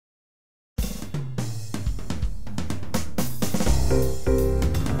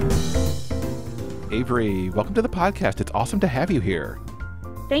Avery, welcome to the podcast. It's awesome to have you here.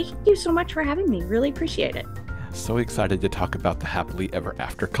 Thank you so much for having me. Really appreciate it. So excited to talk about the Happily Ever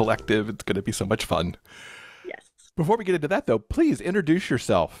After Collective. It's going to be so much fun. Yes. Before we get into that, though, please introduce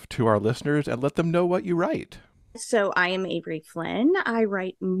yourself to our listeners and let them know what you write. So I am Avery Flynn. I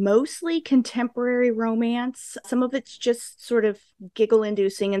write mostly contemporary romance. Some of it's just sort of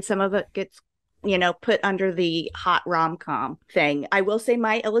giggle-inducing, and some of it gets put under the hot rom-com thing. I will say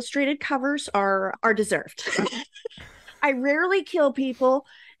my illustrated covers are deserved. I rarely kill people.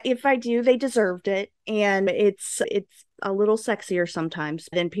 If I do, they deserved it. And it's a little sexier sometimes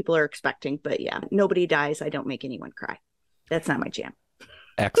than people are expecting. But yeah, nobody dies. I don't make anyone cry. That's not my jam.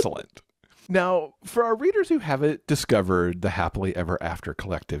 Excellent. Now, for our readers who haven't discovered the Happily Ever After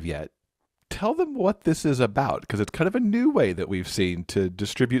Collective yet, tell them what this is about, because it's kind of a new way that we've seen to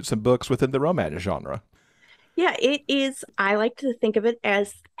distribute some books within the romance genre. Yeah, it is. I like to think of it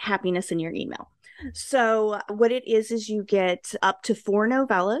as happiness in your email. So what it is you get up to 4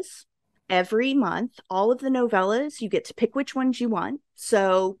 novellas every month. All of the novellas, you get to pick which ones you want.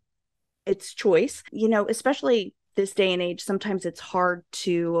 So it's choice. Especially this day and age, sometimes it's hard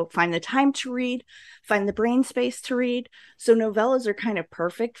to find the time to read, find the brain space to read. So novellas are kind of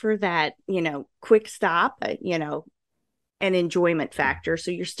perfect for that, quick stop, an enjoyment factor.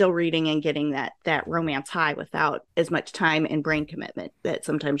 So you're still reading and getting that romance high without as much time and brain commitment that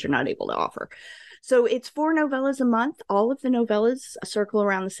sometimes you're not able to offer. So it's 4 novellas a month. All of the novellas circle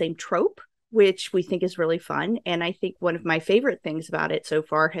around the same trope, which we think is really fun. And I think one of my favorite things about it so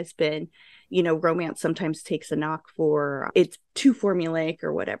far has been, romance sometimes takes a knock for it's too formulaic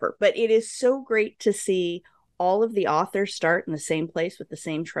or whatever. But it is so great to see all of the authors start in the same place with the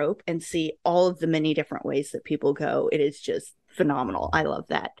same trope and see all of the many different ways that people go. It is just phenomenal. I love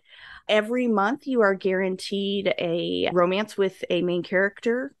that. Every month, you are guaranteed a romance with a main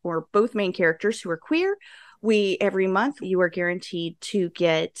character or both main characters who are queer. Every month, you are guaranteed to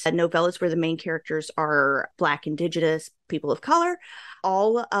get novellas where the main characters are Black, Indigenous, people of color.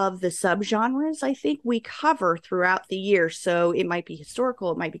 All of the subgenres, I think, we cover throughout the year. So it might be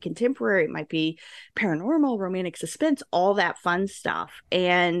historical, it might be contemporary, it might be paranormal, romantic suspense, all that fun stuff.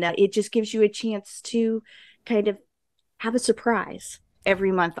 And it just gives you a chance to kind of have a surprise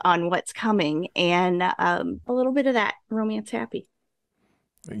every month on what's coming, and a little bit of that romance happy.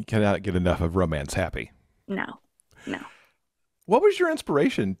 You cannot get enough of romance happy. No. What was your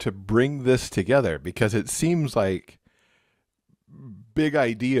inspiration to bring this together? Because it seems like big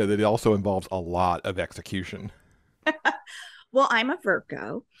idea that it also involves a lot of execution. Well, I'm a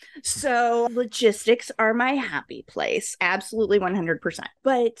Virgo, so logistics are my happy place. Absolutely 100%.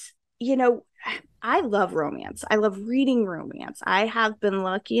 But, I love romance. I love reading romance. I have been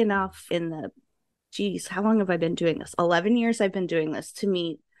lucky enough how long have I been doing this? 11 years I've been doing this, to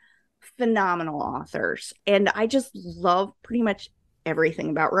meet phenomenal authors. And I just love pretty much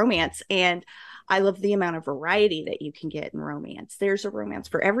everything about romance. And I love the amount of variety that you can get in romance. There's a romance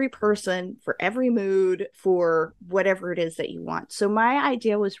for every person, for every mood, for whatever it is that you want. So my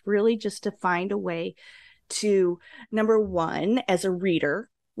idea was really just to find a way to, number one, as a reader,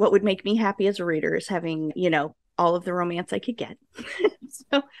 what would make me happy as a reader is having, all of the romance I could get.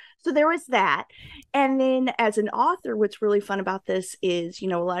 So there was that. And then as an author, what's really fun about this is, a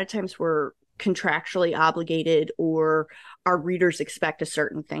lot of times we're contractually obligated, or our readers expect a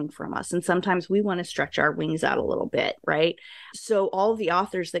certain thing from us. And sometimes we want to stretch our wings out a little bit, right? So all of the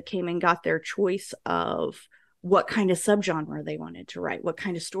authors that came and got their choice of what kind of subgenre they wanted to write, what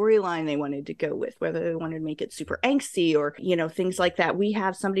kind of storyline they wanted to go with, whether they wanted to make it super angsty or, things like that. We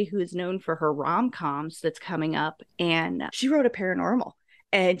have somebody who is known for her rom-coms that's coming up, and she wrote a paranormal,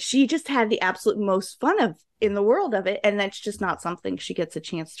 and she just had the absolute most fun in the world of it. And that's just not something she gets a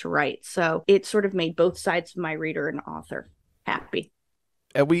chance to write. So it sort of made both sides of my reader and author happy.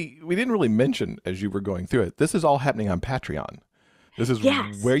 And we didn't really mention, as you were going through it, this is all happening on Patreon. This is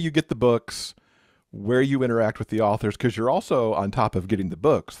where you get the books, where you interact with the authors, because you're also, on top of getting the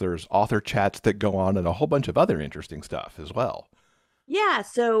books, there's author chats that go on and a whole bunch of other interesting stuff as well. Yeah,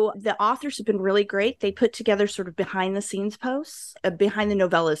 so the authors have been really great. They put together sort of behind the scenes posts, behind the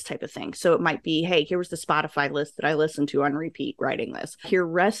novellas type of thing. So it might be, hey, here was the Spotify list that I listened to on repeat writing this. Here are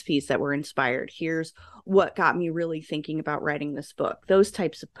recipes that were inspired. Here's what got me really thinking about writing this book. Those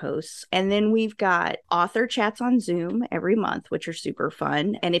types of posts. And then we've got author chats on Zoom every month, which are super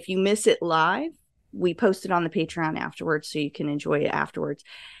fun. And if you miss it live, we post it on the Patreon afterwards so you can enjoy it afterwards.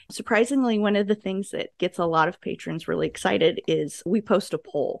 Surprisingly, one of the things that gets a lot of patrons really excited is we post a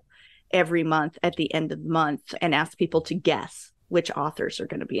poll every month at the end of the month and ask people to guess which authors are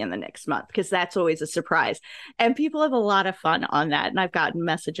going to be in the next month, because that's always a surprise. And people have a lot of fun on that. And I've gotten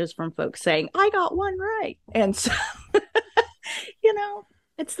messages from folks saying, I got one right. And so,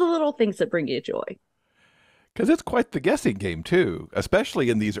 it's the little things that bring you joy. Because it's quite the guessing game, too, especially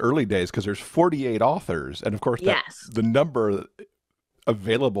in these early days, because there's 48 authors. And of course, the number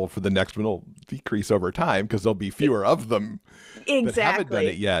available for the next one will decrease over time because there'll be fewer of them that haven't done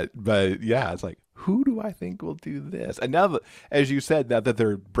it yet. But yeah, it's like, who do I think will do this? And now that, as you said, now that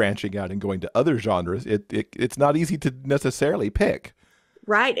they're branching out and going to other genres, it's not easy to necessarily pick.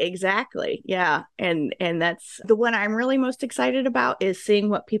 Right, exactly. Yeah. And that's the one I'm really most excited about, is seeing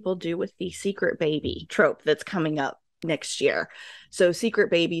what people do with the secret baby trope that's coming up next year. So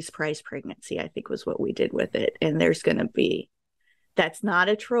secret baby surprise pregnancy, I think, was what we did with it. And there's going to be, that's not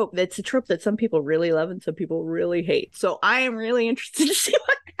a trope. That's a trope that some people really love and some people really hate. So I am really interested to see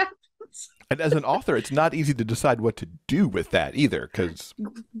what happens. And as an author, it's not easy to decide what to do with that either, because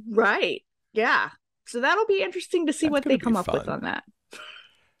right. Yeah. So that'll be interesting to see what they come up with on that.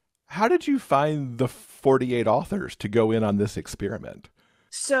 How did you find the 48 authors to go in on this experiment?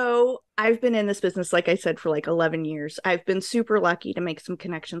 So I've been in this business, like I said, for like 11 years. I've been super lucky to make some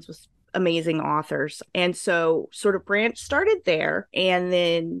connections with amazing authors. And so sort of started there, and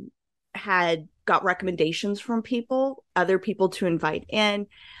then got recommendations from other people to invite in.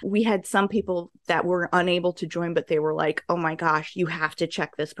 We had some people that were unable to join, but they were like, oh my gosh, you have to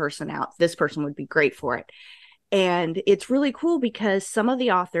check this person out. This person would be great for it. And it's really cool because some of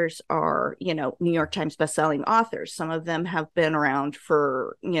the authors are, New York Times bestselling authors. Some of them have been around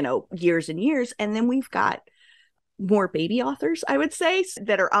for, years and years. And then we've got more baby authors, I would say,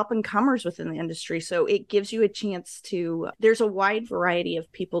 that are up and comers within the industry. So it gives you a chance there's a wide variety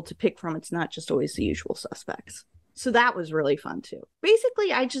of people to pick from. It's not just always the usual suspects. So that was really fun too.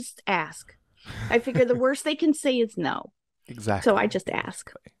 Basically, I just ask. I figure the worst they can say is no. Exactly. So I just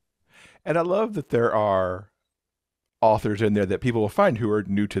ask. And I love that there are authors in there that people will find who are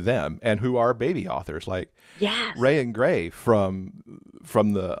new to them and who are baby authors, like Ray and Gray from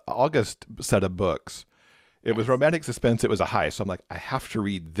the August set of books. It was romantic suspense. It was a heist. So I'm like, I have to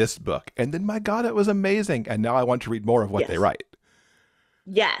read this book. And then, my God, it was amazing. And now I want to read more of what they write.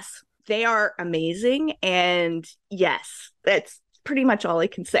 Yes, they are amazing. And yes, that's pretty much all I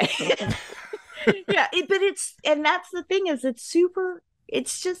can say. Yeah, and that's the thing, is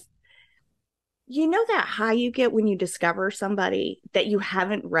it's just, that high you get when you discover somebody that you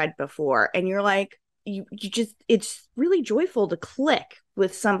haven't read before, and you're like, it's really joyful to click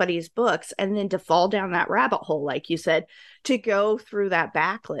with somebody's books, and then to fall down that rabbit hole, like you said, to go through that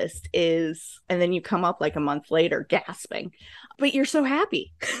backlist and then you come up like a month later gasping, but you're so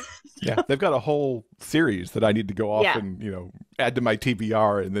happy. Yeah, they've got a whole series that I need to go off and add to my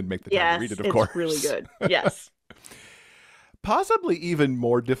TBR and then make the time to read it. Of course, it's really good. Yes. Possibly even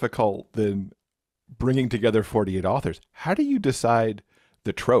more difficult than bringing together 48 authors. How do you decide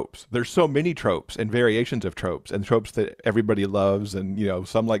the tropes? There's so many tropes and variations of tropes, and tropes that everybody loves, and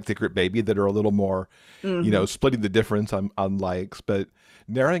some like Secret Baby that are a little more splitting the difference on likes, but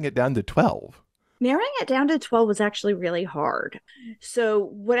narrowing it down to 12. Narrowing it down to 12 was actually really hard. So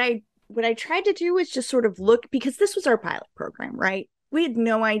what I tried to do was just sort of look, because this was our pilot program, right? We had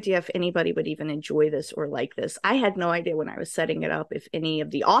no idea if anybody would even enjoy this or like this. I had no idea when I was setting it up if any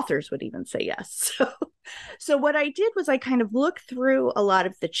of the authors would even say yes. So what I did was I kind of looked through a lot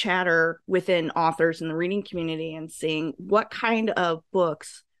of the chatter within authors in the reading community and seeing what kind of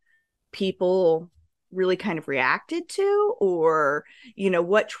books people really kind of reacted to, or,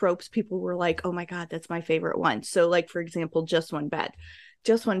 what tropes people were like, oh my God, that's my favorite one. So like, for example, Just One Bed.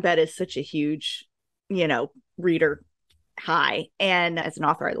 Just One Bed is such a huge, reader high. And as an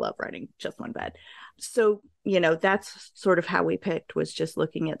author, I love writing Just One Bed. So, that's sort of how we picked, was just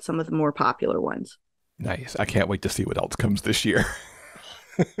looking at some of the more popular ones. Nice. I can't wait to see what else comes this year.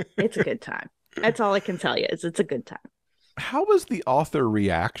 It's a good time. That's all I can tell you, is it's a good time. How was the author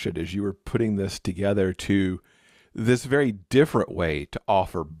reaction as you were putting this together to this very different way to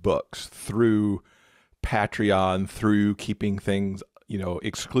offer books through Patreon, through keeping things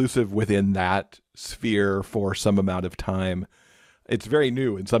exclusive within that sphere for some amount of time? It's very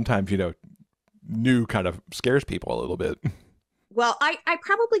new, and sometimes, new kind of scares people a little bit. Well, I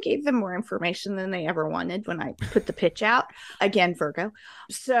probably gave them more information than they ever wanted when I put the pitch out. Again, Virgo.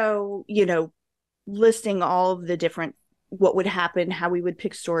 So, listing all of the different, what would happen, how we would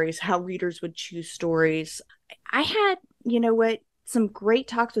pick stories, how readers would choose stories. I had, some great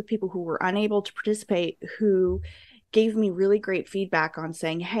talks with people who were unable to participate, who gave me really great feedback on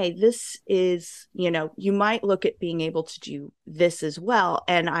saying, hey, this is, you might look at being able to do this as well.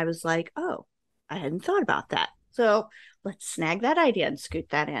 And I was like, oh, I hadn't thought about that. So let's snag that idea and scoot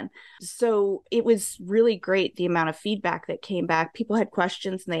that in. So it was really great, the amount of feedback that came back. People had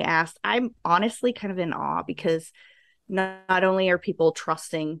questions and they asked. I'm honestly kind of in awe because not only are people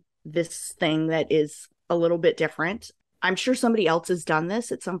trusting this thing that is a little bit different, I'm sure somebody else has done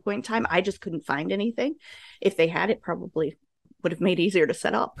this at some point in time. I just couldn't find anything. If they had, it probably would have made it easier to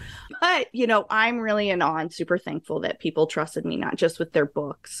set up. But, I'm really in awe and super thankful that people trusted me, not just with their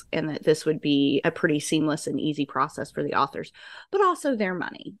books, and that this would be a pretty seamless and easy process for the authors, but also their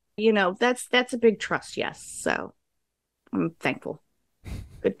money. That's a big trust, yes. So I'm thankful.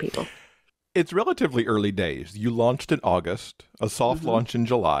 Good people. It's relatively early days. You launched in August, a soft launch in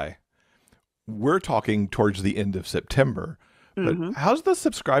July. We're talking towards the end of September. But how's the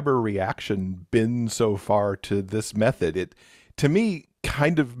subscriber reaction been so far to this method? It, to me,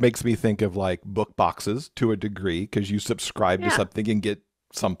 kind of makes me think of like book boxes to a degree, because you subscribe to something and get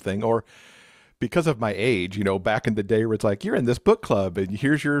something. Or because of my age, back in the day where it's like, you're in this book club and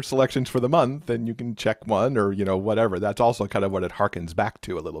here's your selections for the month and you can check one or, whatever. That's also kind of what it harkens back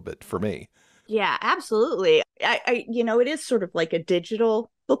to a little bit for me. Yeah, absolutely. It is sort of like a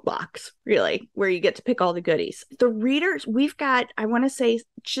digital book box, really, where you get to pick all the goodies. The readers, we've got, I want to say,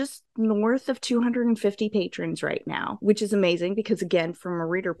 just north of 250 patrons right now, which is amazing because, again, from a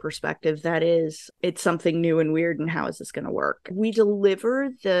reader perspective, it's something new and weird. And how is this going to work? We deliver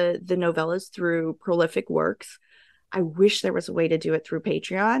the novellas through Prolific Works. I wish there was a way to do it through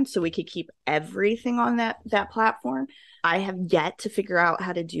Patreon so we could keep everything on that platform. I have yet to figure out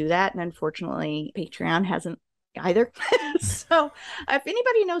how to do that. And unfortunately, Patreon hasn't either. So if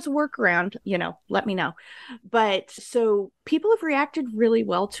anybody knows a workaround, let me know. But so people have reacted really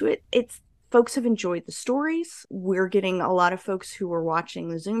well to it. Folks have enjoyed the stories. We're getting a lot of folks who are watching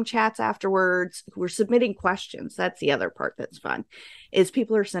the Zoom chats afterwards, who are submitting questions. That's the other part that's fun, is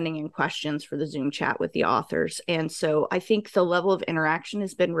people are sending in questions for the Zoom chat with the authors. And so I think the level of interaction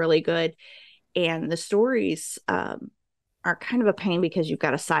has been really good. And the stories are kind of a pain because you've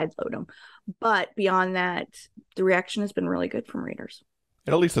got to sideload them. But beyond that, the reaction has been really good from readers.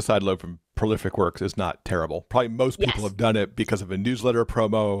 And at least the sideload from Prolific Works is not terrible. Probably most people have done it because of a newsletter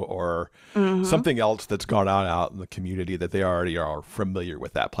promo or something else that's gone on out in the community that they already are familiar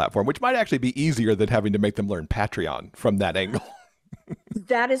with that platform, which might actually be easier than having to make them learn Patreon from that angle.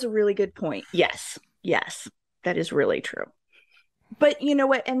 That is a really good point. Yes, that is really true. But you know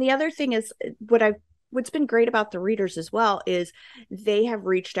what? And the other thing is what's been great about the readers as well is they have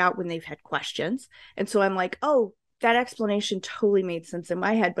reached out when they've had questions. And so I'm like, oh, that explanation totally made sense in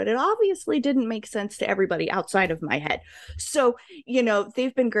my head, but it obviously didn't make sense to everybody outside of my head. So,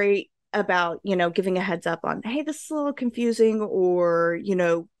 they've been great about, giving a heads up on, hey, this is a little confusing, or,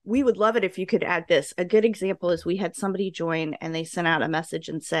 we would love it if you could add this. A good example is we had somebody join and they sent out a message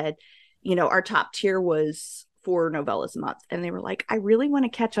and said, our top tier was 4 novellas a month. And they were like, I really want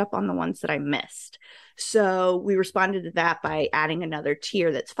to catch up on the ones that I missed. So we responded to that by adding another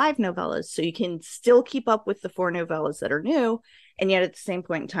tier that's 5 novellas. So you can still keep up with the 4 novellas that are new, and yet at the same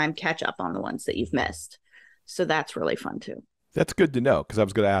point in time, catch up on the ones that you've missed. So that's really fun too. That's good to know, because I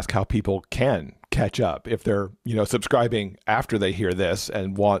was going to ask how people can catch up if they're, subscribing after they hear this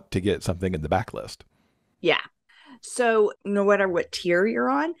and want to get something in the backlist. Yeah. So no matter what tier you're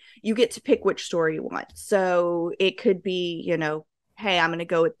on, you get to pick which story you want. So it could be, hey, I'm going to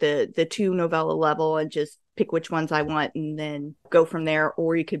go at the 2 novella level and just pick which ones I want and then go from there.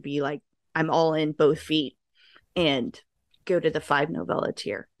 Or you could be like, I'm all in both feet and go to the 5 novella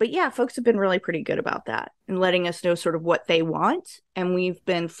tier. But yeah, folks have been really pretty good about that and letting us know sort of what they want. And we've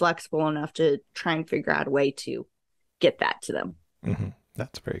been flexible enough to try and figure out a way to get that to them. Mm-hmm.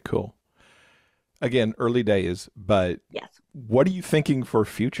 That's very cool. Again, early days, but yes. What are you thinking for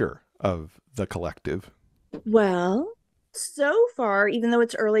future of the collective? Well, so far, even though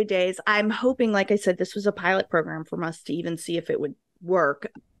it's early days, I'm hoping, like I said, this was a pilot program from us to even see if it would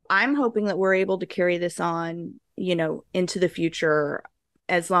work. I'm hoping that we're able to carry this on, into the future,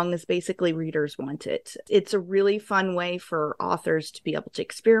 as long as basically readers want it. It's a really fun way for authors to be able to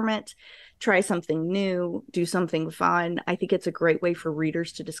experiment, try something new, do something fun. I think it's a great way for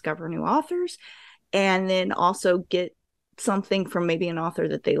readers to discover new authors and then also get something from maybe an author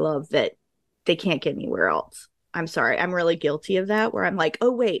that they love that they can't get anywhere else. I'm sorry, I'm really guilty of that, where I'm like,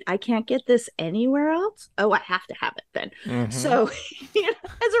 oh, wait, I can't get this anywhere else? Oh, I have to have it then. Mm-hmm. So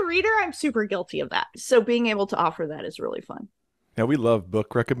as a reader, I'm super guilty of that. So being able to offer that is really fun. Now, we love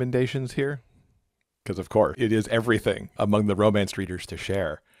book recommendations here because, of course, it is everything among the romance readers to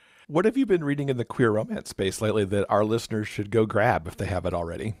share. What have you been reading in the queer romance space lately that our listeners should go grab if they haven't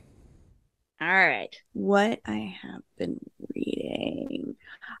already? All right. What I have been reading.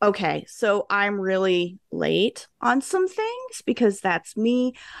 Okay, so I'm really late on some things because that's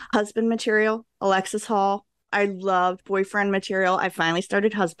me. Husband material, Alexis Hall. I loved boyfriend material. I finally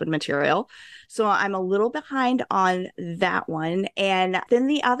started husband material. So I'm a little behind on that one. And then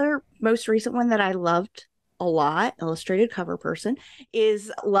the other most recent one that I loved a lot, illustrated cover person,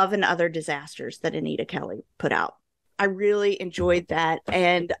 is Love and Other Disasters that Anita Kelly put out. I really enjoyed that.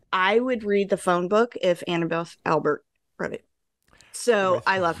 And I would read the phone book if Annabelle Albert wrote it. So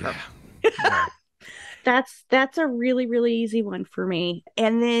I love her. Yeah. That's a really, really easy one for me.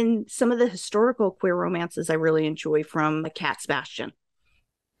 And then some of the historical queer romances I really enjoy from Cat Sebastian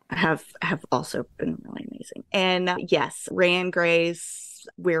have also been really amazing. And yes, Rand Gray's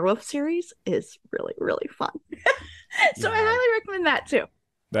Werewolf series is really, really fun. So I highly recommend that too.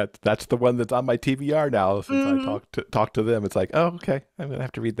 That's the one that's on my TBR now. Since I talked to them, it's like, oh, okay, I'm gonna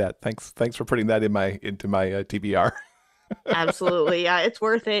have to read that. Thanks for putting that into my TBR. Absolutely, yeah, it's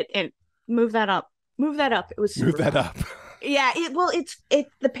worth it. And move that up. It was super fun. Up. Yeah,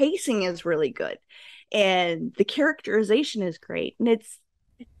 the pacing is really good, and the characterization is great, and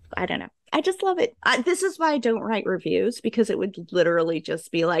I don't know. I just love it. This is why I don't write reviews, because it would literally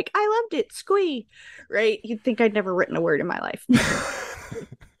just be like, I loved it, squee, right? You'd think I'd never written a word in my life.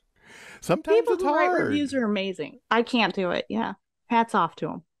 Sometimes people it's who hard. write reviews are amazing. I can't do it. Yeah, hats off to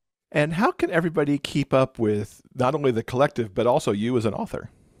them. And how can everybody keep up with not only the collective, but also you as an author?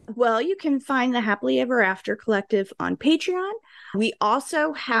 Well, you can find the Happily Ever After Collective on Patreon. We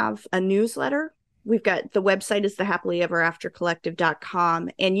also have a newsletter. We've got the website is thehappilyeveraftercollective.com,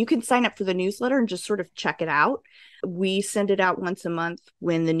 and you can sign up for the newsletter and just sort of check it out. We send it out once a month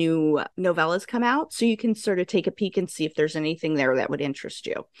when the new novellas come out, so you can sort of take a peek and see if there's anything there that would interest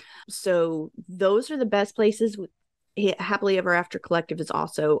you. So those are the best places. Happily Ever After Collective is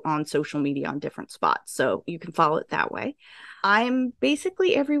also on social media on different spots, so you can follow it that way. I'm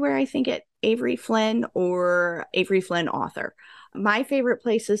basically everywhere, I think, at Avery Flynn or Avery Flynn author. My favorite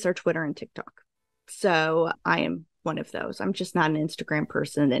places are Twitter and TikTok. So I am one of those. I'm just not an Instagram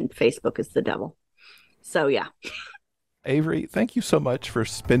person, and Facebook is the devil. So yeah. Avery, thank you so much for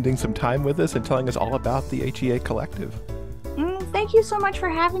spending some time with us and telling us all about the HEA Collective. Thank you so much for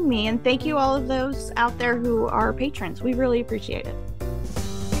having me, and thank you all of those out there who are patrons. We really appreciate it.